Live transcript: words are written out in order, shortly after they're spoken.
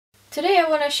Today I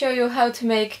want to show you how to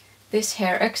make this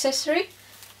hair accessory,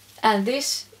 and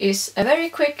this is a very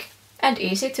quick and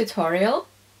easy tutorial.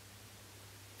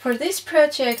 For this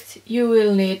project you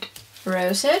will need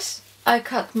roses. I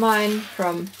cut mine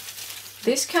from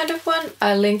this kind of one.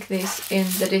 I'll link this in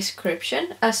the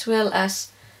description, as well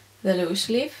as the loose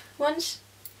leaf ones.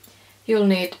 You'll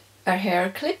need a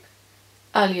hair clip.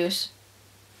 I'll use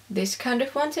this kind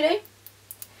of one today.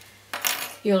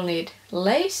 You'll need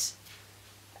lace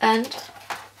and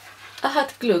a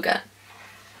hot glue gun.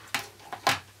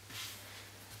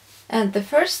 And the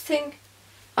first thing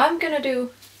I'm gonna do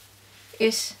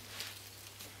is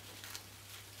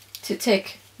to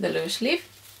take the loose leaf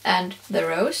and the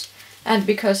rose, and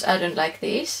because I don't like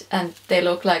these and they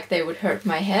look like they would hurt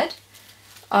my head,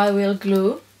 I will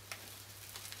glue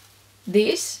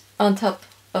these on top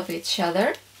of each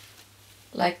other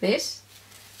like this,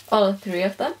 all three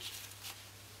of them.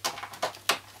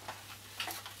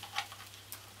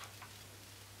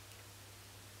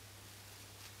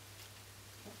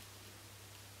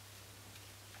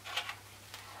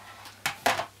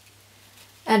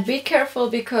 And be careful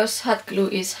because hot glue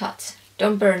is hot.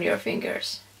 Don't burn your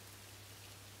fingers.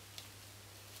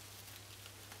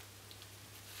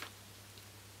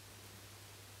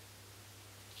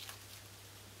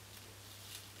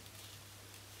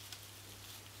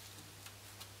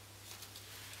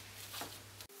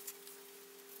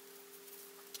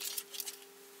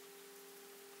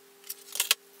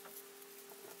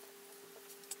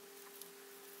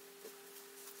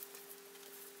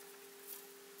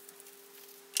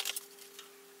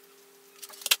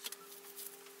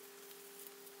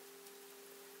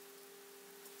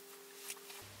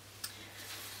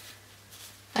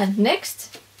 And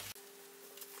next,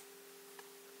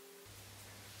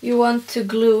 you want to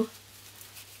glue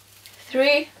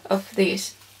 3 of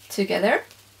these together,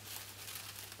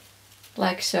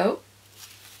 like so.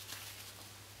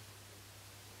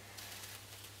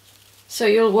 So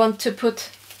you'll want to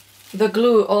put the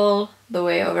glue all the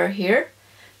way over here,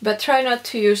 but try not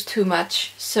to use too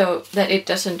much so that it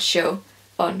doesn't show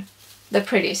on the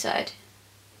pretty side.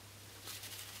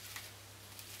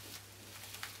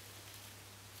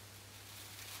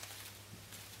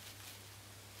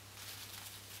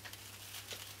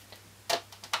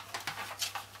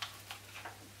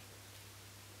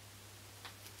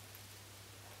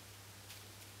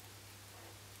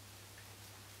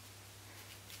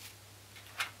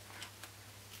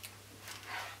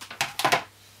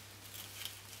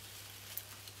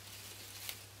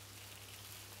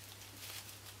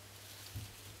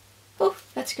 Oh,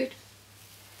 that's good.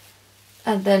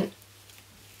 And then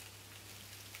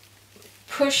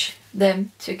push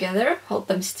them together, hold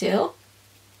them still.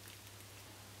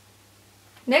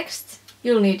 Next,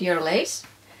 you'll need your lace.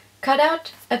 Cut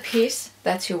out a piece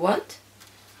that you want,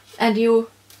 and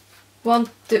you want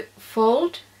to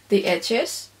fold the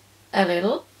edges a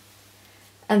little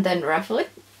and then ruffle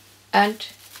it and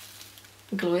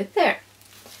glue it there.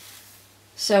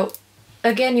 So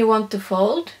again, you want to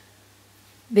fold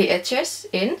the edges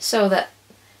in so that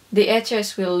the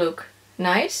edges will look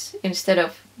nice instead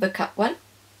of the cut one.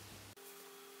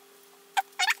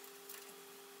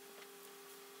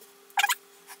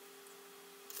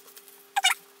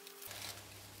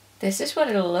 This is what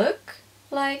it'll look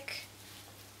like.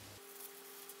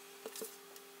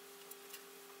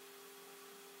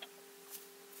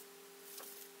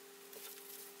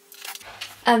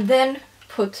 And then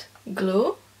put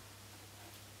glue .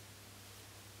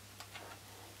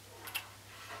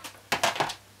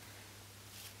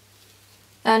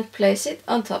 And place it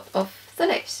on top of the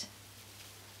lace.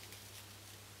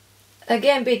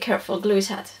 Again, be careful, glue is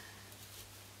hot.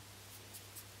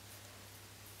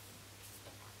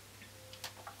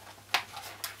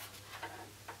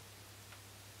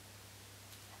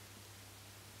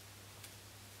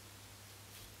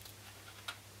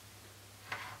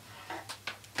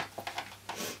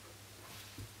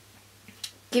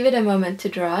 Give it a moment to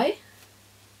dry.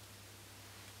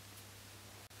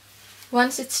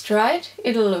 Once it's dried,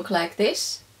 it'll look like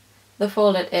this. The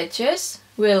folded edges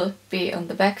will be on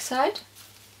the back side.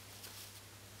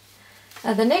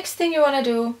 And the next thing you want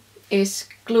to do is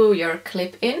glue your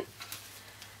clip in.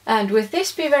 And with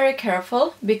this, be very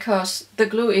careful because the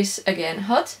glue is again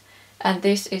hot and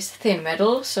this is thin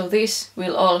metal, so this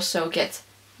will also get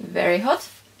very hot.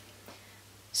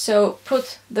 So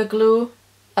put the glue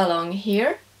along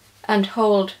here and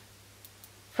hold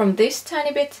from this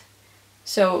tiny bit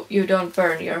so you don't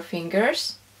burn your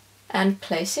fingers, and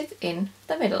place it in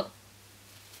the middle.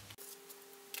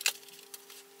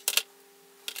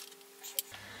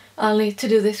 I'll need to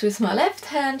do this with my left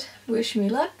hand. Wish me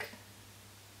luck.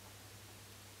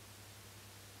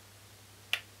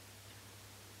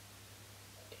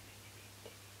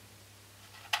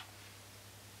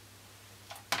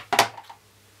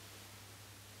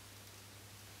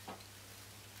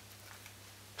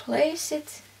 place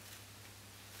it.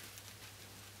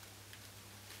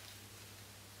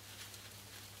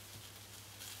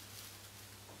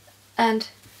 And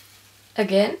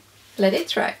again, let it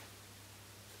dry.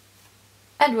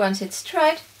 And once it's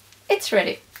dried, it's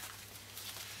ready.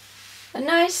 A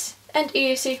nice and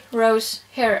easy rose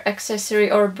hair accessory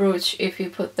or brooch if you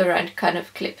put the right kind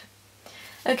of clip.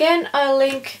 Again, I'll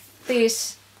link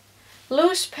these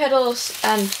loose petals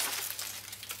and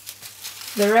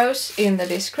the rose in the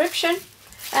description,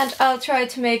 and I'll try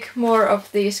to make more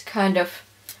of these kind of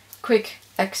quick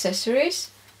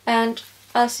accessories, and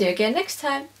I'll see you again next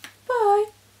time. Bye!